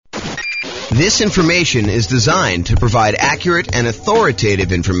This information is designed to provide accurate and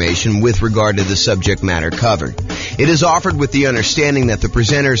authoritative information with regard to the subject matter covered. It is offered with the understanding that the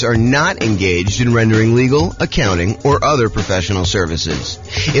presenters are not engaged in rendering legal, accounting, or other professional services.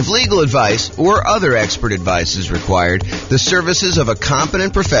 If legal advice or other expert advice is required, the services of a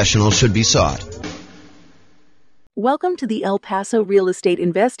competent professional should be sought. Welcome to the El Paso Real Estate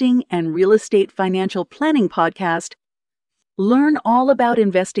Investing and Real Estate Financial Planning Podcast. Learn all about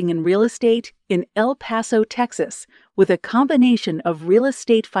investing in real estate in El Paso, Texas, with a combination of real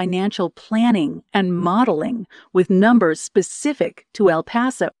estate financial planning and modeling with numbers specific to El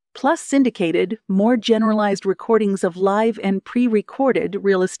Paso, plus syndicated, more generalized recordings of live and pre-recorded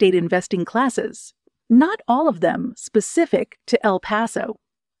real estate investing classes, not all of them specific to El Paso.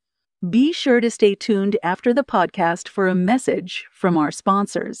 Be sure to stay tuned after the podcast for a message from our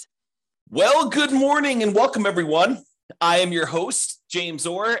sponsors. Well, good morning and welcome, everyone. I am your host, James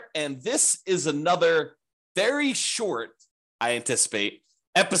Orr, and this is another very short, I anticipate,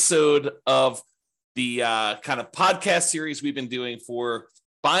 episode of the kind of podcast series we've been doing for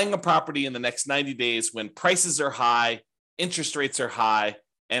buying a property in the next 90 days when prices are high, interest rates are high,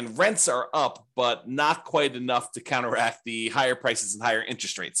 and rents are up, but not quite enough to counteract the higher prices and higher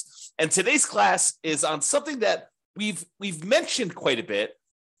interest rates. And today's class is on something that we've mentioned quite a bit.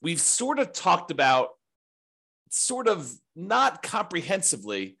 We've sort of talked about sort of not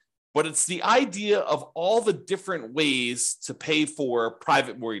comprehensively, but it's the idea of all the different ways to pay for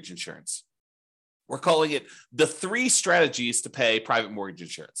private mortgage insurance. We're calling it the 3 strategies to pay private mortgage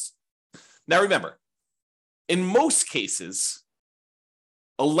insurance. Now, remember, in most cases,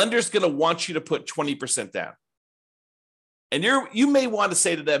 a lender's going to want you to put 20% down. And you may want to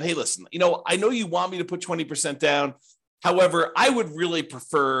say to them, hey, listen, I know you want me to put 20% down. However, I would really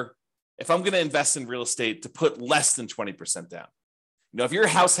prefer, if I'm going to invest in real estate, to put less than 20% down. If you're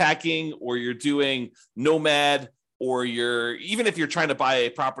house hacking or you're doing nomad, or even if you're trying to buy a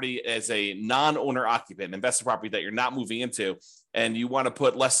property as a non-owner occupant, invest in property that you're not moving into, and you want to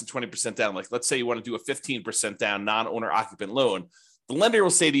put less than 20% down, like let's say you want to do a 15% down non-owner occupant loan, the lender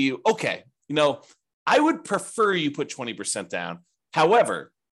will say to you, okay, I would prefer you put 20% down.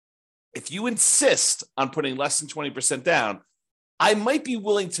 However, if you insist on putting less than 20% down, I might be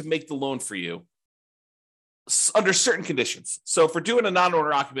willing to make the loan for you under certain conditions. So for doing a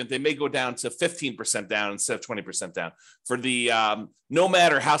non-owner occupant, they may go down to 15% down instead of 20% down. For the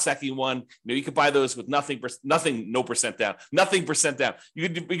nomad or house hacking one, you could buy those with nothing, no percent down, nothing percent down. You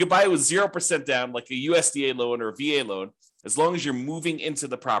could buy it with 0% down, like a USDA loan or a VA loan, as long as you're moving into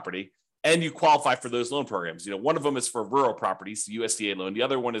the property and you qualify for those loan programs. One of them is for rural properties, the USDA loan. The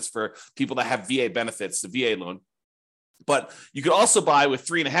other one is for people that have VA benefits, the VA loan. But you could also buy with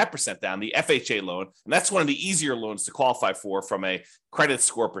 3.5% down, the FHA loan. And that's one of the easier loans to qualify for from a credit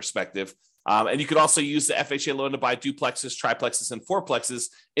score perspective. And you could also use the FHA loan to buy duplexes, triplexes, and fourplexes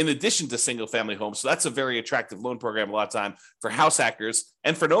in addition to single family homes. So that's a very attractive loan program a lot of time for house hackers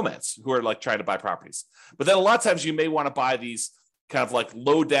and for nomads who are like trying to buy properties. But then a lot of times you may want to buy these kind of like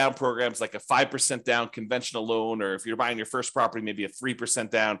low down programs, like a 5% down conventional loan, or if you're buying your first property, maybe a 3%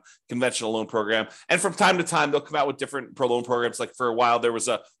 down conventional loan program. And from time to time, they'll come out with different pro loan programs. Like for a while, there was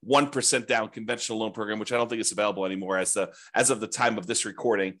a 1% down conventional loan program, which I don't think is available anymore as of the time of this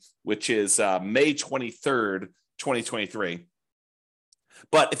recording, which is May 23rd, 2023.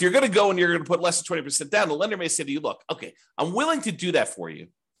 But if you're going to go and you're going to put less than 20% down, the lender may say to you, look, okay, I'm willing to do that for you.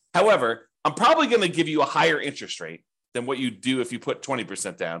 However, I'm probably going to give you a higher interest rate than what you do if you put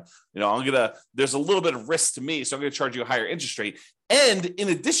 20% down. There's a little bit of risk to me, so I'm going to charge you a higher interest rate. And in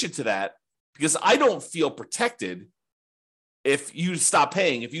addition to that, because I don't feel protected if you stop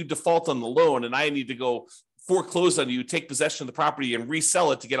paying, if you default on the loan and I need to go foreclose on you, take possession of the property and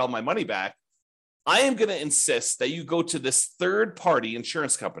resell it to get all my money back, I am going to insist that you go to this third-party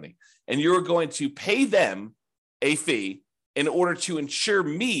insurance company and you're going to pay them a fee in order to insure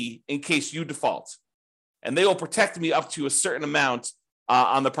me in case you default. And they will protect me up to a certain amount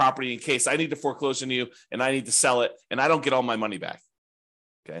on the property in case I need to foreclose on you and I need to sell it and I don't get all my money back.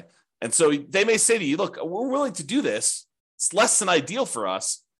 Okay. And so they may say to you, look, we're willing to do this. It's less than ideal for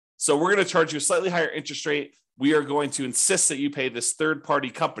us. So we're going to charge you a slightly higher interest rate. We are going to insist that you pay this third-party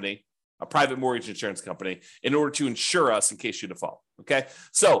company, a private mortgage insurance company, in order to insure us in case you default. Okay.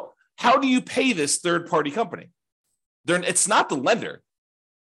 So how do you pay this third-party company? It's not the lender.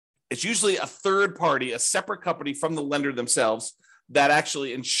 It's usually a third party, a separate company from the lender themselves that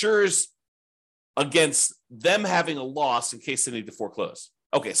actually insures against them having a loss in case they need to foreclose.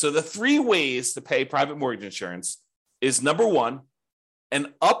 Okay, so the 3 ways to pay private mortgage insurance is, number 1, an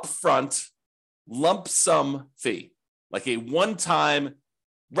upfront lump sum fee, like a one-time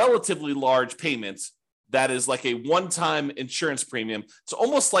relatively large payment that is like a one-time insurance premium. It's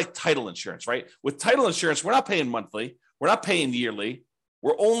almost like title insurance, right? With title insurance, we're not paying monthly. We're not paying yearly.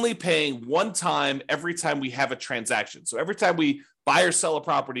 We're only paying one time every time we have a transaction. So every time we buy or sell a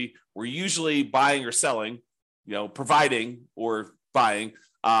property, we're usually buying or selling, providing or buying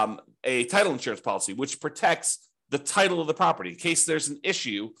a title insurance policy, which protects the title of the property in case there's an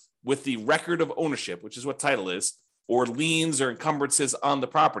issue with the record of ownership, which is what title is, or liens or encumbrances on the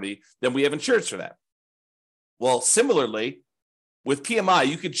property, then we have insurance for that. Well, similarly, with PMI,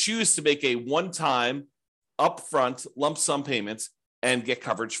 you could choose to make a one-time upfront lump sum payment and get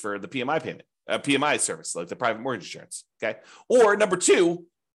coverage for the PMI payment, PMI service, like the private mortgage insurance, okay? Or number two,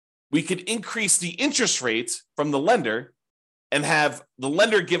 we could increase the interest rate from the lender and have the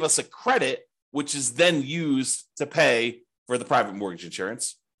lender give us a credit, which is then used to pay for the private mortgage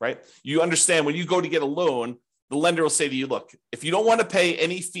insurance, right? You understand when you go to get a loan, the lender will say to you, look, if you don't want to pay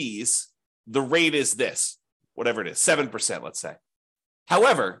any fees, the rate is this, whatever it is, 7%, let's say.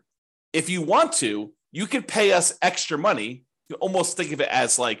 However, if you want to, you could pay us extra money. You almost think of it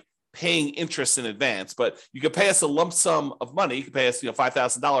as like paying interest in advance, but you could pay us a lump sum of money. You could pay us,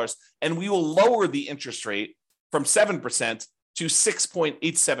 $5,000, and we will lower the interest rate from 7% to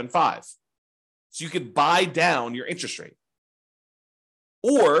 6.875. So you could buy down your interest rate.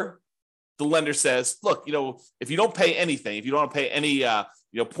 Or the lender says, look, if you don't pay anything, if you don't want to pay any,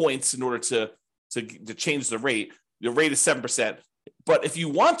 points in order to change the rate is 7%. But if you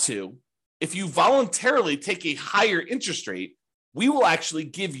want to, if you voluntarily take a higher interest rate, we will actually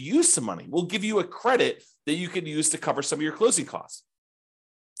give you some money. We'll give you a credit that you can use to cover some of your closing costs.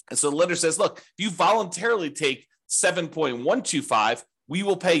 And so the lender says, look, if you voluntarily take 7.125, we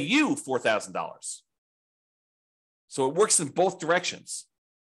will pay you $4,000. So it works in both directions.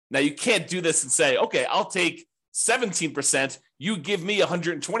 Now, you can't do this and say, okay, I'll take 17%, you give me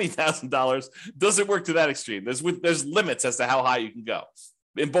 $120,000. Doesn't work to that extreme. There's limits as to how high you can go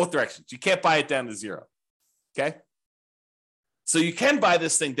in both directions. You can't buy it down to zero, okay? So you can buy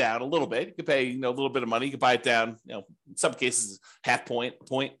this thing down a little bit. You can pay a little bit of money. You can buy it down, in some cases, half point.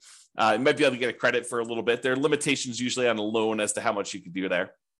 You might be able to get a credit for a little bit. There are limitations usually on a loan as to how much you can do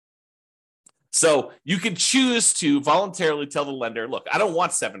there. So you can choose to voluntarily tell the lender, look, I don't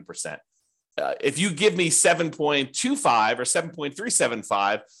want 7%. If you give me 7.25 or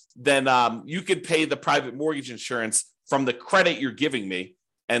 7.375, then you could pay the private mortgage insurance from the credit you're giving me.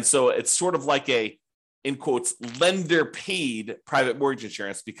 And so it's sort of like a, in quotes, lender paid private mortgage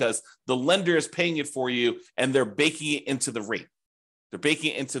insurance because the lender is paying it for you and they're baking it into the rate. They're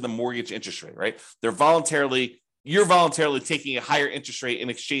baking it into the mortgage interest rate, right? You're voluntarily taking a higher interest rate in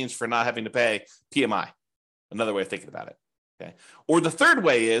exchange for not having to pay PMI. Another way of thinking about it, okay? Or the third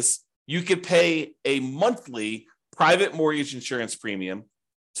way is you could pay a monthly private mortgage insurance premium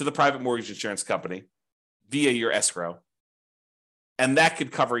to the private mortgage insurance company via your escrow, and that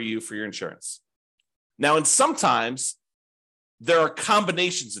could cover you for your insurance. Now, and sometimes there are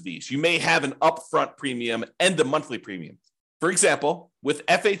combinations of these. You may have an upfront premium and a monthly premium. For example, with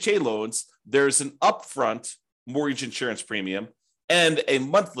FHA loans, there's an upfront mortgage insurance premium and a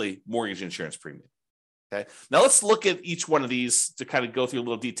monthly mortgage insurance premium. Okay. Now let's look at each one of these to kind of go through a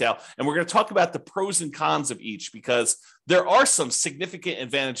little detail. And we're going to talk about the pros and cons of each because there are some significant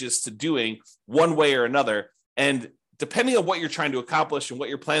advantages to doing one way or another. And depending on what you're trying to accomplish and what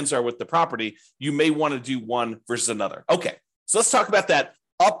your plans are with the property, you may want to do one versus another. Okay. So let's talk about that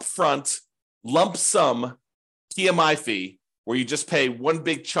upfront lump sum PMI fee where you just pay one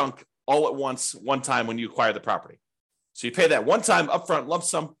big chunk all at once, one time when you acquire the property. So you pay that one time upfront lump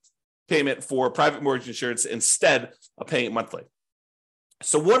sum payment for private mortgage insurance instead of paying it monthly.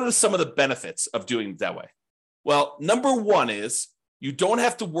 So what are some of the benefits of doing it that way? Well, number one is you don't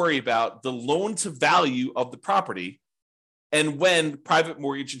have to worry about the loan to value of the property and when private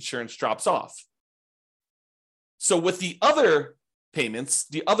mortgage insurance drops off. So with the other payments,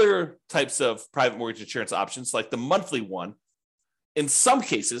 the other types of private mortgage insurance options, like the monthly one, in some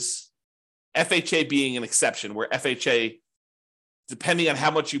cases, FHA being an exception, where FHA, depending on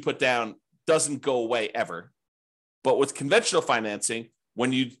how much you put down, doesn't go away ever. But with conventional financing,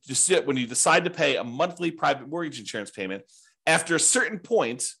 when you decide to pay a monthly private mortgage insurance payment, after a certain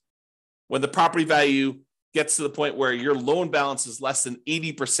point, when the property value gets to the point where your loan balance is less than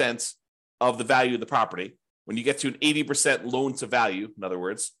 80% of the value of the property, when you get to an 80% loan to value, in other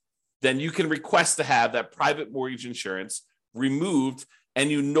words, then you can request to have that private mortgage insurance removed and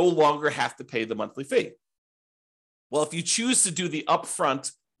you no longer have to pay the monthly fee. Well, if you choose to do the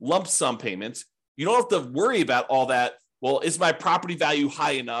upfront lump sum payment, you don't have to worry about all that. Well, is my property value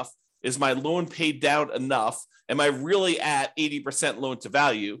high enough? Is my loan paid down enough Am I really at 80% loan to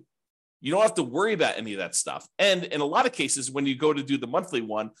value? You don't have to worry about any of that stuff. And in a lot of cases, when you go to do the monthly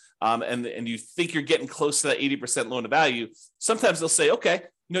one and you think you're getting close to that 80% loan to value, sometimes they'll say, okay,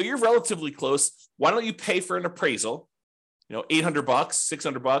 you're relatively close. Why don't you pay for an appraisal? $800,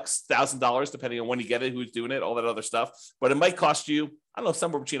 $600, $1,000, depending on when you get it, who's doing it, all that other stuff. But it might cost you, I don't know,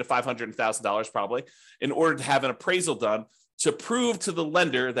 somewhere between $500 and $1,000 probably, in order to have an appraisal done to prove to the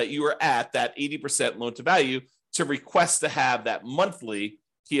lender that you are at that 80% loan to value to request to have that monthly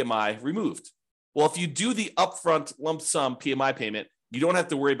PMI removed. Well, if you do the upfront lump sum PMI payment, you don't have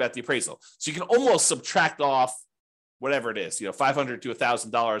to worry about the appraisal. So you can almost subtract off whatever it is, $500 to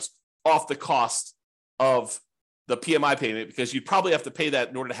 $1,000 off the cost of the PMI payment, because you probably have to pay that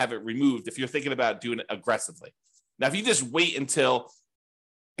in order to have it removed if you're thinking about doing it aggressively. Now, if you just wait until,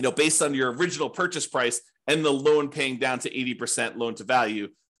 based on your original purchase price and the loan paying down to 80% loan to value,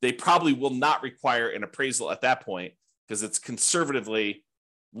 they probably will not require an appraisal at that point, because it's conservatively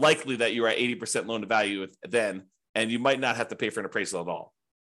likely that you're at 80% loan to value then, and you might not have to pay for an appraisal at all.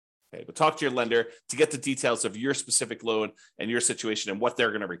 Okay, but talk to your lender to get the details of your specific loan and your situation and what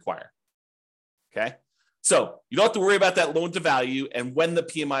they're going to require. Okay, so you don't have to worry about that loan to value and when the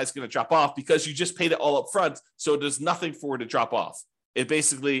PMI is going to drop off, because you just paid it all up front, so there's nothing for it to drop off. It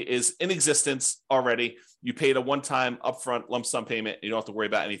basically is in existence already. You paid a one-time upfront lump sum payment. You don't have to worry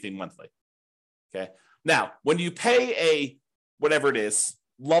about anything monthly. Okay, now when you pay a whatever it is,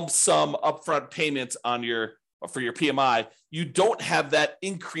 lump sum upfront payment for your PMI, you don't have that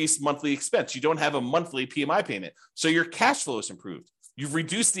increased monthly expense. You don't have a monthly PMI payment. So your cash flow is improved. You've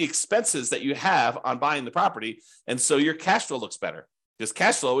reduced the expenses that you have on buying the property. And so your cash flow looks better, because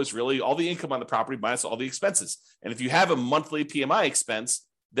cash flow is really all the income on the property minus all the expenses. And if you have a monthly PMI expense,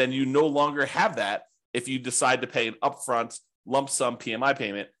 then you no longer have that if you decide to pay an upfront lump sum PMI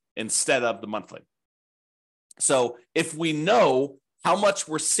payment instead of the monthly. So if we know how much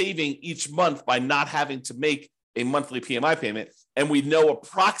we're saving each month by not having to make a monthly PMI payment, and we know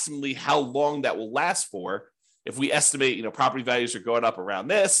approximately how long that will last for, if we estimate, property values are going up around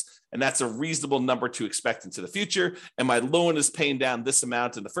this, and that's a reasonable number to expect into the future, and my loan is paying down this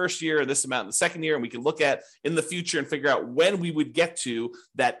amount in the first year and this amount in the second year, and we can look at in the future and figure out when we would get to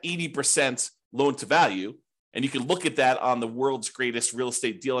that 80% loan to value. And you can look at that on the world's greatest real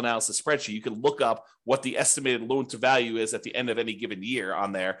estate deal analysis spreadsheet. You can look up what the estimated loan to value is at the end of any given year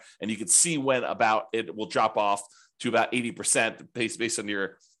on there. And you can see when about it will drop off to about 80% based on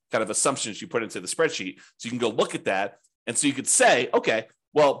your kind of assumptions you put into the spreadsheet. So you can go look at that. And so you could say, okay,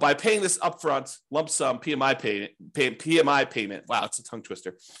 well, by paying this upfront lump sum PMI payment, wow, it's a tongue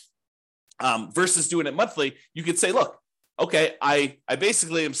twister, versus doing it monthly, you could say, look, okay, I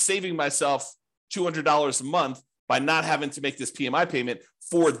basically am saving myself $200 a month by not having to make this PMI payment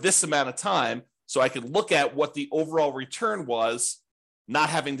for this amount of time. So I could look at what the overall return was, not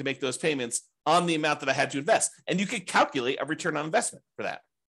having to make those payments on the amount that I had to invest. And you could calculate a return on investment for that.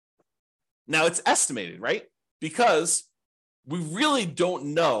 Now it's estimated, right? Because we really don't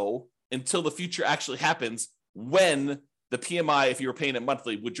know until the future actually happens when the PMI, if you were paying it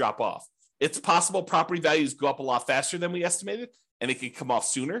monthly, would drop off. It's possible property values go up a lot faster than we estimated, and it can come off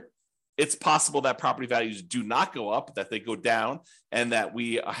sooner. It's possible that property values do not go up, that they go down, and that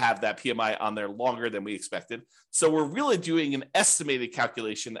we have that PMI on there longer than we expected. So we're really doing an estimated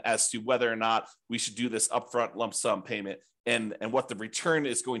calculation as to whether or not we should do this upfront lump sum payment and what the return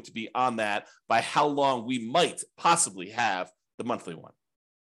is going to be on that by how long we might possibly have the monthly one.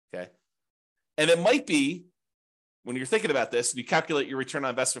 Okay. And it might be, when you're thinking about this, you calculate your return on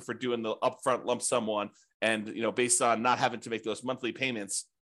investment for doing the upfront lump sum one, and based on not having to make those monthly payments,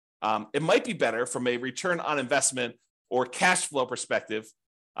 it might be better from a return on investment or cash flow perspective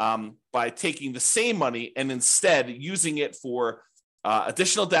by taking the same money and instead using it for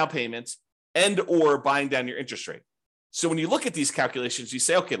additional down payments and or buying down your interest rate. So when you look at these calculations, you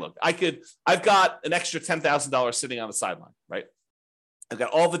say, okay, look, I've got an extra $10,000 sitting on the sideline, right? I've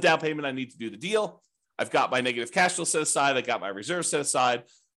got all the down payment I need to do the deal. I've got my negative cash flow set aside. I got my reserves set aside.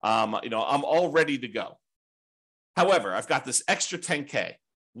 I'm all ready to go. However, I've got this extra 10K.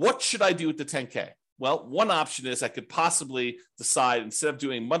 What should I do with the 10K? Well, one option is I could possibly decide, instead of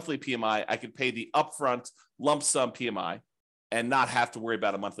doing monthly PMI, I could pay the upfront lump sum PMI and not have to worry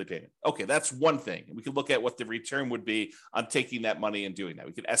about a monthly payment. Okay, that's one thing. We could look at what the return would be on taking that money and doing that.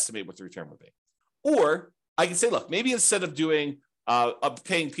 We could estimate what the return would be. Or I can say, look, maybe instead of doing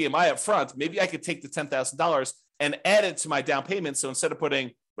paying PMI up front, maybe I could take the $10,000 and add it to my down payment. So instead of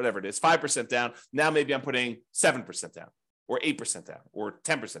putting whatever it is, 5% down, now maybe I'm putting 7% down or 8% down or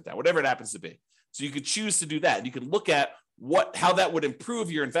 10% down, whatever it happens to be. So you could choose to do that. And you can look at how that would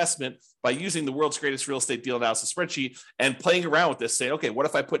improve your investment by using the world's greatest real estate deal analysis spreadsheet and playing around with this, saying, okay, what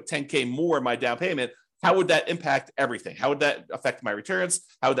if I put 10K more in my down payment? How would that impact everything? How would that affect my returns?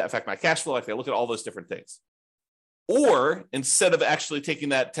 How would that affect my cash flow? Like, I look at all those different things. Or instead of actually taking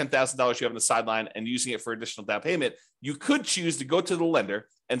that $10,000 you have on the sideline and using it for additional down payment, you could choose to go to the lender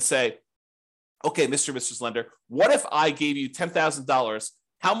and say, okay, Mr. and Mrs. Lender, what if I gave you $10,000?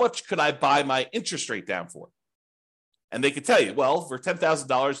 How much could I buy my interest rate down for? And they could tell you, well, for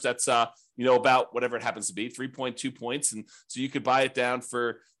 $10,000, that's about whatever it happens to be, 3.2 points. And so you could buy it down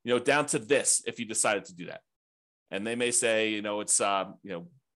for, down to this if you decided to do that. And they may say, it's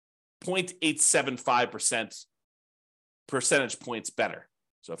 0.875% percentage points better.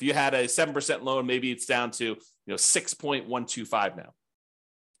 So if you had a 7% loan, maybe it's down to 6.125 now.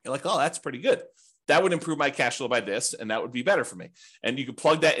 You're like, oh, that's pretty good. That would improve my cash flow by this, and that would be better for me. And you could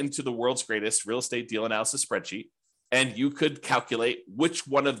plug that into the world's greatest real estate deal analysis spreadsheet, and you could calculate which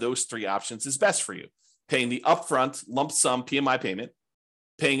one of those three options is best for you. Paying the upfront lump sum PMI payment,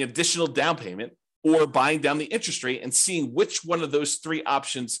 paying additional down payment, or buying down the interest rate and seeing which one of those three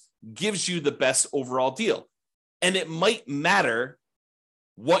options gives you the best overall deal. And it might matter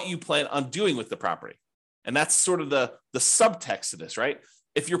what you plan on doing with the property. And that's sort of the subtext of this, right?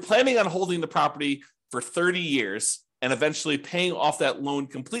 If you're planning on holding the property for 30 years and eventually paying off that loan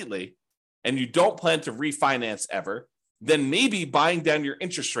completely, and you don't plan to refinance ever, then maybe buying down your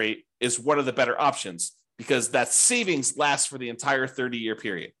interest rate is one of the better options because that savings lasts for the entire 30-year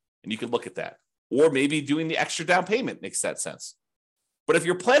period. And you can look at that. Or maybe doing the extra down payment makes that sense. But if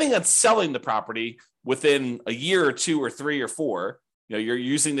you're planning on selling the property within a year or two or three or four, you're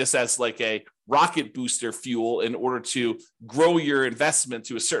using this as like a rocket booster fuel in order to grow your investment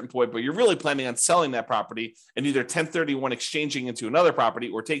to a certain point, but you're really planning on selling that property and either 1031 exchanging into another property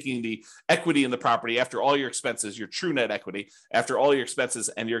or taking the equity in the property after all your expenses, your true net equity, after all your expenses,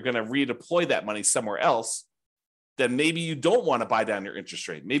 and you're going to redeploy that money somewhere else, then maybe you don't want to buy down your interest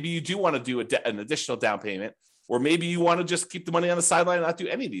rate. Maybe you do want to do an additional down payment, or maybe you want to just keep the money on the sideline and not do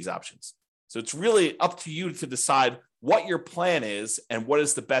any of these options. So it's really up to you to decide what your plan is and what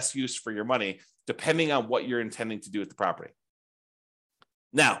is the best use for your money, depending on what you're intending to do with the property.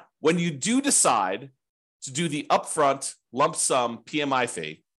 Now, when you do decide to do the upfront lump sum PMI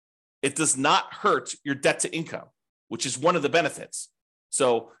fee, it does not hurt your debt to income, which is one of the benefits.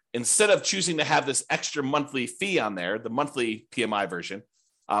 So instead of choosing to have this extra monthly fee on there, the monthly PMI version,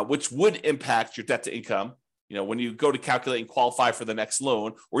 which would impact your debt to income, when you go to calculate and qualify for the next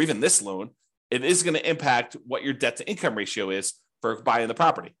loan or even this loan, it is going to impact what your debt to income ratio is for buying the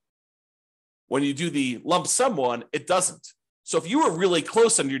property. When you do the lump sum one, it doesn't. So if you were really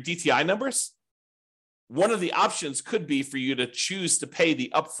close on your DTI numbers, one of the options could be for you to choose to pay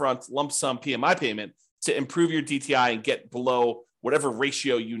the upfront lump sum PMI payment to improve your DTI and get below whatever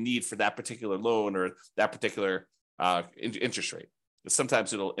ratio you need for that particular loan or that particular interest rate. Because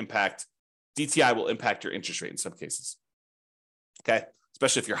sometimes DTI will impact your interest rate in some cases. Okay.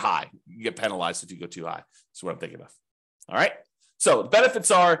 Especially if you're high, you get penalized if you go too high. That's what I'm thinking of. All right. So the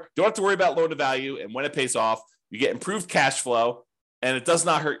benefits are, don't have to worry about loan to value. And when it pays off, you get improved cash flow and it does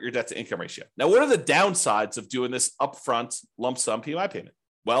not hurt your debt to income ratio. Now, what are the downsides of doing this upfront lump sum PMI payment?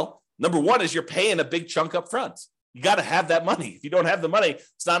 Well, number one is you're paying a big chunk up front. You got to have that money. If you don't have the money,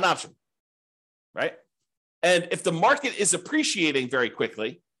 it's not an option, right? And if the market is appreciating very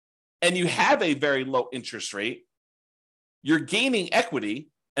quickly and you have a very low interest rate, you're gaining equity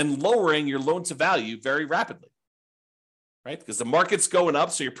and lowering your loan to value very rapidly, right? Because the market's going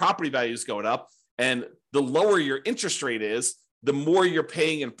up, so your property value is going up, and the lower your interest rate is, the more you're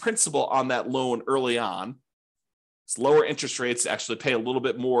paying in principal on that loan early on. It's lower interest rates actually pay a little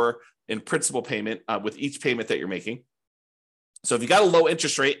bit more in principal payment with each payment that you're making. So if you got a low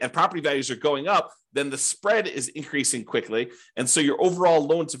interest rate and property values are going up, then the spread is increasing quickly. And so your overall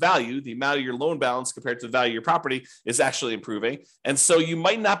loan to value, the amount of your loan balance compared to the value of your property, is actually improving. And so you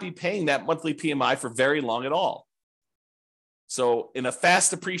might not be paying that monthly PMI for very long at all. So in a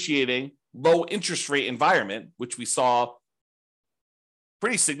fast appreciating, low interest rate environment, which we saw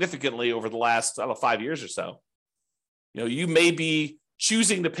pretty significantly over the last, 5 years or so, you may be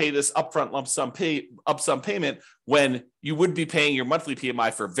choosing to pay this upfront lump sum payment when you would be paying your monthly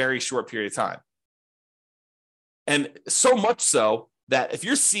PMI for a very short period of time. And so much so that if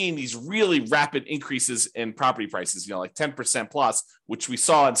you're seeing these really rapid increases in property prices, like 10% plus, which we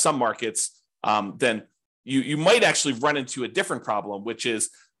saw in some markets, then you might actually run into a different problem, which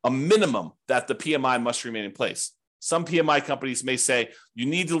is a minimum that the PMI must remain in place. Some PMI companies may say you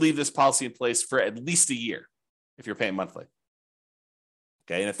need to leave this policy in place for at least a year if you're paying monthly.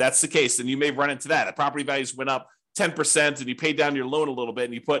 Okay, and if that's the case, then you may run into that. The property values went up 10% and you pay down your loan a little bit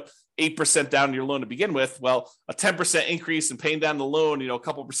and you put 8% down your loan to begin with, well, a 10% increase in paying down the loan, a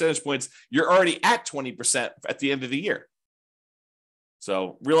couple percentage points, you're already at 20% at the end of the year.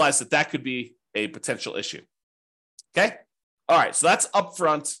 So realize that could be a potential issue. Okay. All right. So that's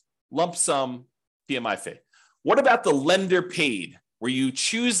upfront lump sum PMI fee. What about the lender paid, where you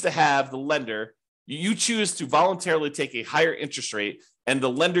choose to have the lender, you choose to voluntarily take a higher interest rate and the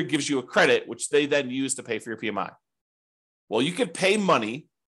lender gives you a credit, which they then use to pay for your PMI? Well, you could pay money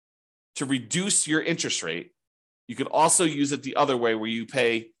to reduce your interest rate. You could also use it the other way, where you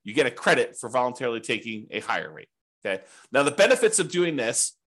get a credit for voluntarily taking a higher rate. Okay. Now, the benefits of doing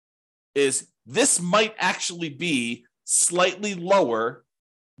this is this might actually be slightly lower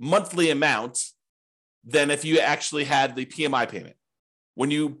monthly amount than if you actually had the PMI payment.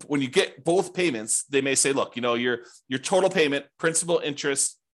 When you get both payments, they may say, look, your total payment, principal,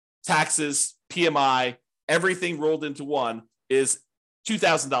 interest, taxes, PMI, everything rolled into one is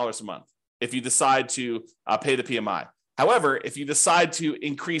 $2,000 a month if you decide to pay the PMI. However, if you decide to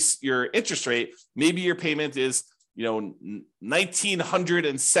increase your interest rate, maybe your payment is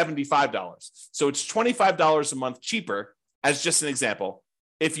 $1,975. So it's $25 a month cheaper, as just an example,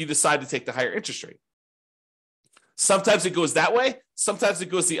 if you decide to take the higher interest rate. Sometimes it goes that way. Sometimes it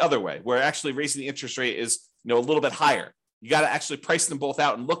goes the other way, where actually raising the interest rate is a little bit higher. You got to actually price them both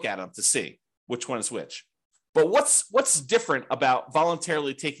out and look at them to see which one is which. But what's different about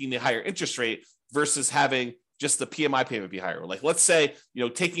voluntarily taking the higher interest rate versus having just the PMI payment be higher? Like, let's say,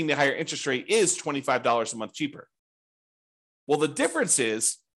 taking the higher interest rate is $25 a month cheaper. Well, the difference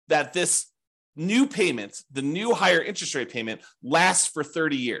is that this new payment, the new higher interest rate payment, lasts for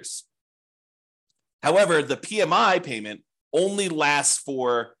 30 years. However, the PMI payment only lasts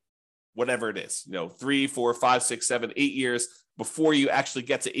for whatever it is, 3, 4, 5, 6, 7, 8 years before you actually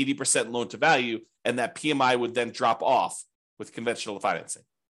get to 80% loan to value. And that PMI would then drop off with conventional financing.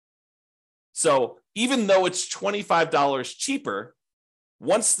 So even though it's $25 cheaper,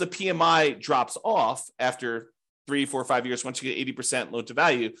 once the PMI drops off after 3, 4, 5 years, once you get 80% loan to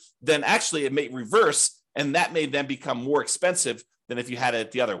value, then actually it may reverse, and that may then become more expensive than if you had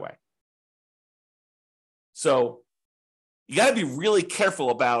it the other way. So you got to be really careful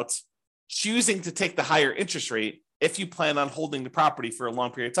about choosing to take the higher interest rate if you plan on holding the property for a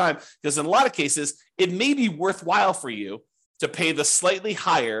long period of time, because in a lot of cases, it may be worthwhile for you to pay the slightly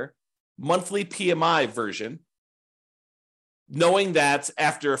higher monthly PMI version, knowing that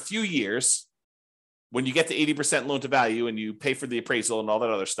after a few years, when you get to 80% loan to value and you pay for the appraisal and all that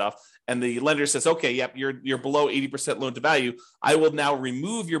other stuff, and the lender says, okay, yep, you're below 80% loan to value, I will now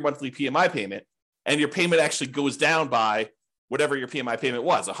remove your monthly PMI payment, and your payment actually goes down by whatever your PMI payment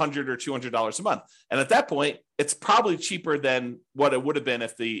was, $100 or $200 a month. And at that point, it's probably cheaper than what it would have been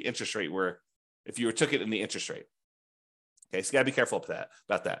if the interest rate if you took it in the interest rate. Okay, so you gotta be careful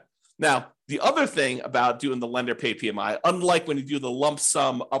about that. Now, the other thing about doing the lender pay PMI, unlike when you do the lump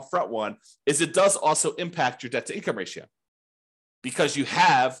sum upfront one, is it does also impact your debt to income ratio because you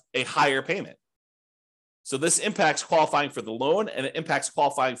have a higher payment. So this impacts qualifying for the loan, and it impacts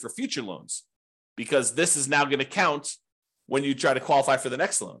qualifying for future loans, because this is now going to count when you try to qualify for the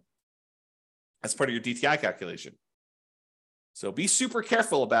next loan as part of your DTI calculation. So be super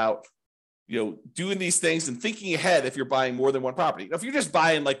careful about, doing these things and thinking ahead if you're buying more than one property. Now, if you're just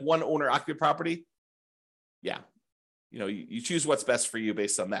buying like one owner occupied property, yeah, you choose what's best for you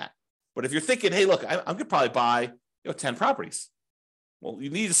based on that. But if you're thinking, hey, look, I'm going to probably buy 10 properties. Well, you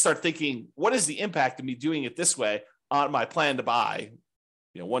need to start thinking, what is the impact of me doing it this way on my plan to buy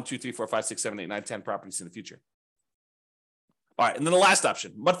 1, 2, 3, 4, 5, 6, 7, 8, 9, 10 properties in the future? All right. And then the last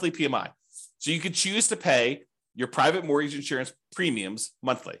option, monthly PMI. So you could choose to pay your private mortgage insurance premiums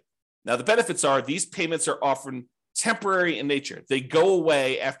monthly. Now, the benefits are these payments are often temporary in nature. They go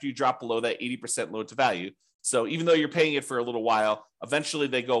away after you drop below that 80% loan to value. So even though you're paying it for a little while, eventually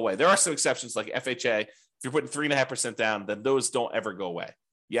they go away. There are some exceptions like FHA. If you're putting 3.5% down, then those don't ever go away.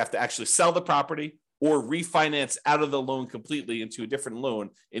 You have to actually sell the property or refinance out of the loan completely into a different loan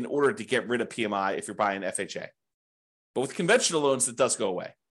in order to get rid of PMI if you're buying FHA. But with conventional loans, it does go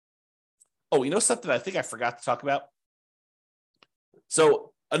away. Oh, something I think I forgot to talk about? So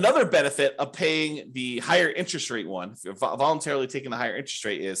another benefit of paying the higher interest rate one, if you're voluntarily taking the higher interest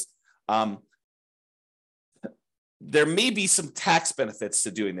rate, is there may be some tax benefits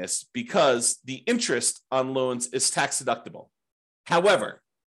to doing this because the interest on loans is tax deductible. However,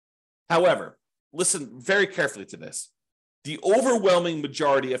 listen very carefully to this. The overwhelming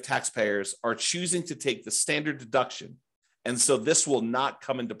majority of taxpayers are choosing to take the standard deduction, and so this will not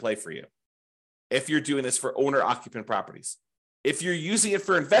come into play for you if you're doing this for owner-occupant properties. If you're using it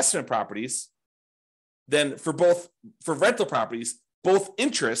for investment properties, then for rental properties, both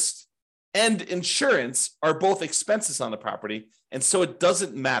interest and insurance are both expenses on the property. And so it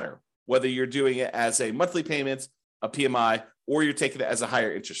doesn't matter whether you're doing it as a monthly payment, a PMI, or you're taking it as a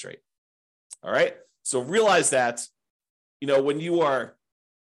higher interest rate. All right. So realize that, if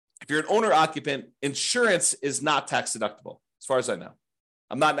you're an owner occupant, insurance is not tax deductible, as far as I know.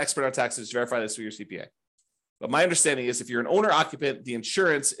 I'm not an expert on taxes. Verify this with your CPA. But my understanding is if you're an owner occupant, the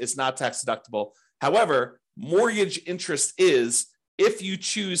insurance is not tax deductible. However, mortgage interest is if you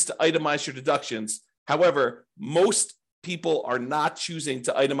choose to itemize your deductions. However, most people are not choosing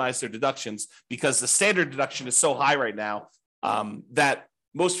to itemize their deductions because the standard deduction is so high right now that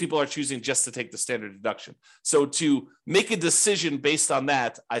most people are choosing just to take the standard deduction. So to make a decision based on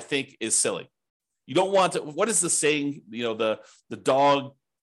that, I think is silly. You don't want to, what is the saying, the dog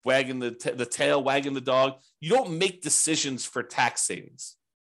wagging the tail wagging the dog? You don't make decisions for tax savings,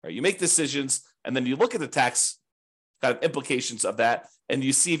 right? You make decisions and then you look at the tax kind of implications of that and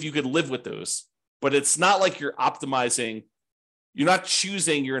you see if you could live with those. But it's not like you're optimizing, you're not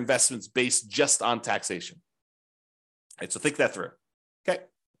choosing your investments based just on taxation. All right, so think that through. Okay.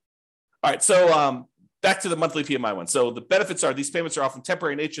 All right. So back to the monthly PMI one. So the benefits are these payments are often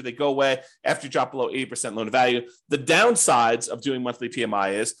temporary in nature. They go away after you drop below 80% loan to value. The downsides of doing monthly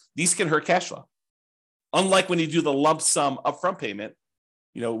PMI is these can hurt cash flow. Unlike when you do the lump sum upfront payment,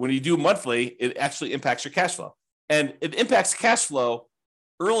 when you do monthly, it actually impacts your cash flow. And it impacts cash flow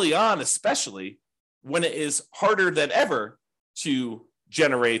early on, especially when it is harder than ever to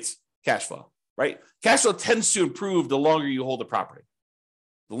generate cash flow, right? Cash flow tends to improve the longer you hold a property.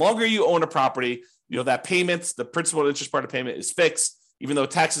 The longer you own a property, that payment, the principal and interest part of payment is fixed, even though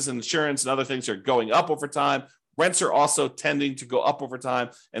taxes and insurance and other things are going up over time. Rents are also tending to go up over time.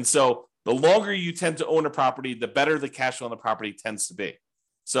 And so the longer you tend to own a property, the better the cash flow on the property tends to be.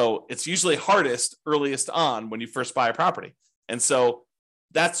 So it's usually hardest earliest on when you first buy a property. And so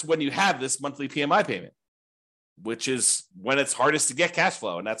that's when you have this monthly PMI payment, which is when it's hardest to get cash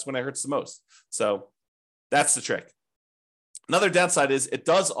flow. And that's when it hurts the most. So that's the trick. Another downside is it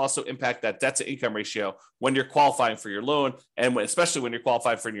does also impact that debt to income ratio when you're qualifying for your loan, and especially when you're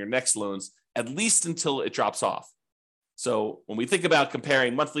qualifying for your next loans, at least until it drops off. So when we think about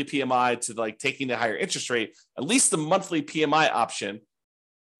comparing monthly PMI to taking the higher interest rate, at least the monthly PMI option,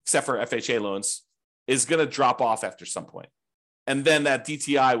 except for FHA loans, is going to drop off after some point. And then that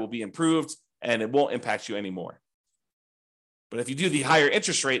DTI will be improved and it won't impact you anymore. But if you do the higher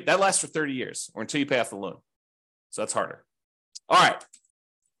interest rate, that lasts for 30 years or until you pay off the loan. So that's harder. All right.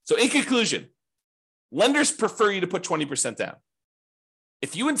 So in conclusion, lenders prefer you to put 20% down.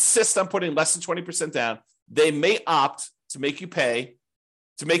 If you insist on putting less than 20% down, they may opt to make you pay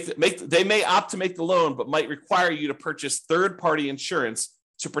they may opt to make the loan, but might require you to purchase third-party insurance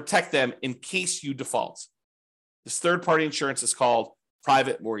to protect them in case you default. This third-party insurance is called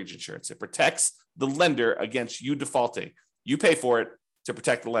private mortgage insurance. It protects the lender against you defaulting. You pay for it to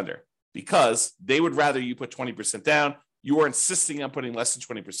protect the lender because they would rather you put 20% down. You are insisting on putting less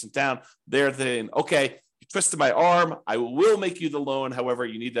than 20% down. They're saying, okay, you twisted my arm. I will make you the loan. However,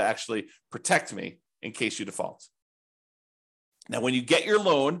 you need to actually protect me in case you default. Now, when you get your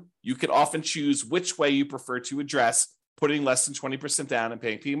loan, you can often choose which way you prefer to address putting less than 20% down and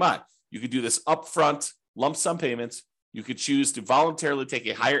paying PMI. You could do this upfront lump sum payments. You could choose to voluntarily take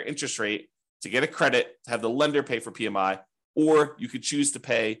a higher interest rate to get a credit to have the lender pay for PMI, or you could choose to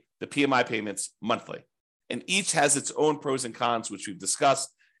pay the PMI payments monthly. And each has its own pros and cons, which we've discussed.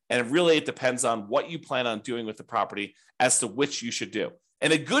 And really, it depends on what you plan on doing with the property as to which you should do.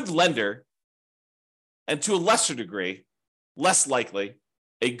 And a good lender, and to a lesser degree, less likely,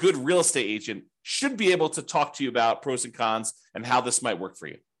 a good real estate agent should be able to talk to you about pros and cons and how this might work for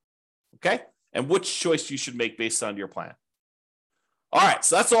you. Okay? And which choice you should make based on your plan. All right,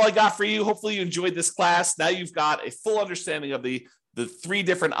 so that's all I got for you. Hopefully you enjoyed this class. Now you've got a full understanding of the three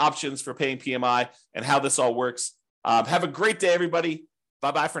different options for paying PMI and how this all works. Have a great day, everybody.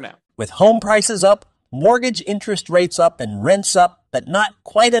 Bye-bye for now. With home prices up, mortgage interest rates up, and rents up, but not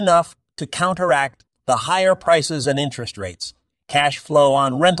quite enough to counteract the higher prices and interest rates, cash flow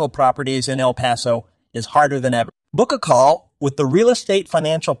on rental properties in El Paso is harder than ever. Book a call with the Real Estate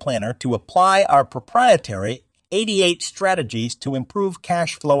Financial Planner to apply our proprietary 88 strategies to improve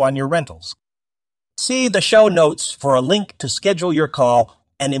cash flow on your rentals. See the show notes for a link to schedule your call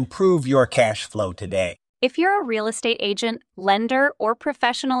and improve your cash flow today. If you're a real estate agent, lender, or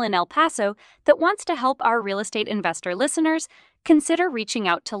professional in El Paso that wants to help our real estate investor listeners, consider reaching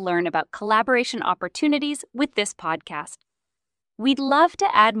out to learn about collaboration opportunities with this podcast. We'd love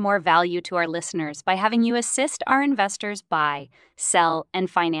to add more value to our listeners by having you assist our investors buy, sell, and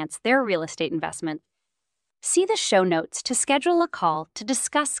finance their real estate investment. See the show notes to schedule a call to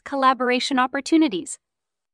discuss collaboration opportunities.